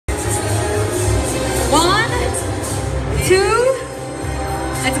1, 2.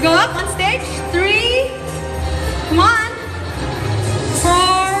 Let's go up on stage. 3. Come on. 4.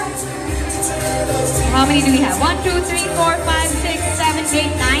 How many do we have? 1, 2, 3, 4, 5, 6, 7,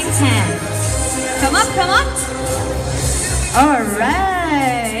 8, 9, 10. Come up, come up. All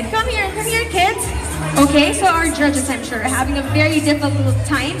right. Come here, kids. Okay, so our judges, I'm sure, are having a very difficult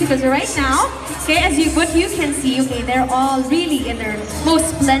time because right now, okay, what you can see, okay, they're all really in their most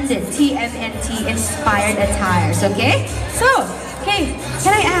splendid TMNT inspired attires, okay? So, okay,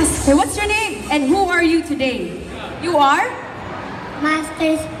 can I ask, okay, what's your name and who are you today? You are?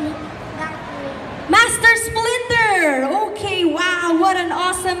 Master Splinter. Master Splinter! Okay, wow, what an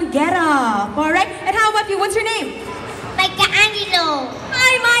awesome getup. All right, and how about you? What's your name? Michelangelo.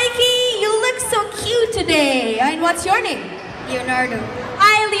 Hi, Mikey! You look so cute today. And what's your name? Leonardo.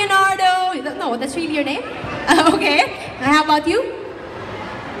 Hi, Leonardo. No, that's really your name? Okay. And how about you?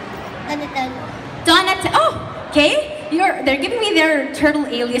 Donatello. Donatello. Oh, okay. They're giving me their turtle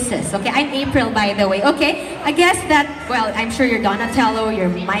aliases. Okay, I'm April, by the way. Okay, I guess that, well, I'm sure you're Donatello, you're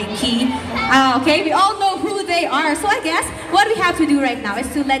Mikey. Okay, we all know who they are. So I guess what we have to do right now is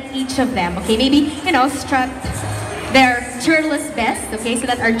to let each of them, okay, maybe, strut their turtle's best, okay, so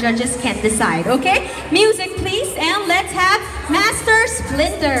that our judges can decide, okay? Music, please, and let's have Master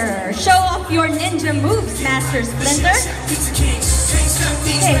Splinter. Show off your ninja moves, Master Splinter.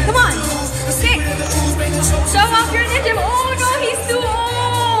 Okay, come on. Okay. Show off your ninja. Oh no, he's too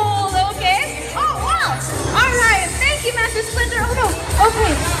old. Okay. Oh wow. All right. Thank you, Master Splinter. Oh no.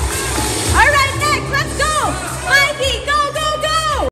 Okay.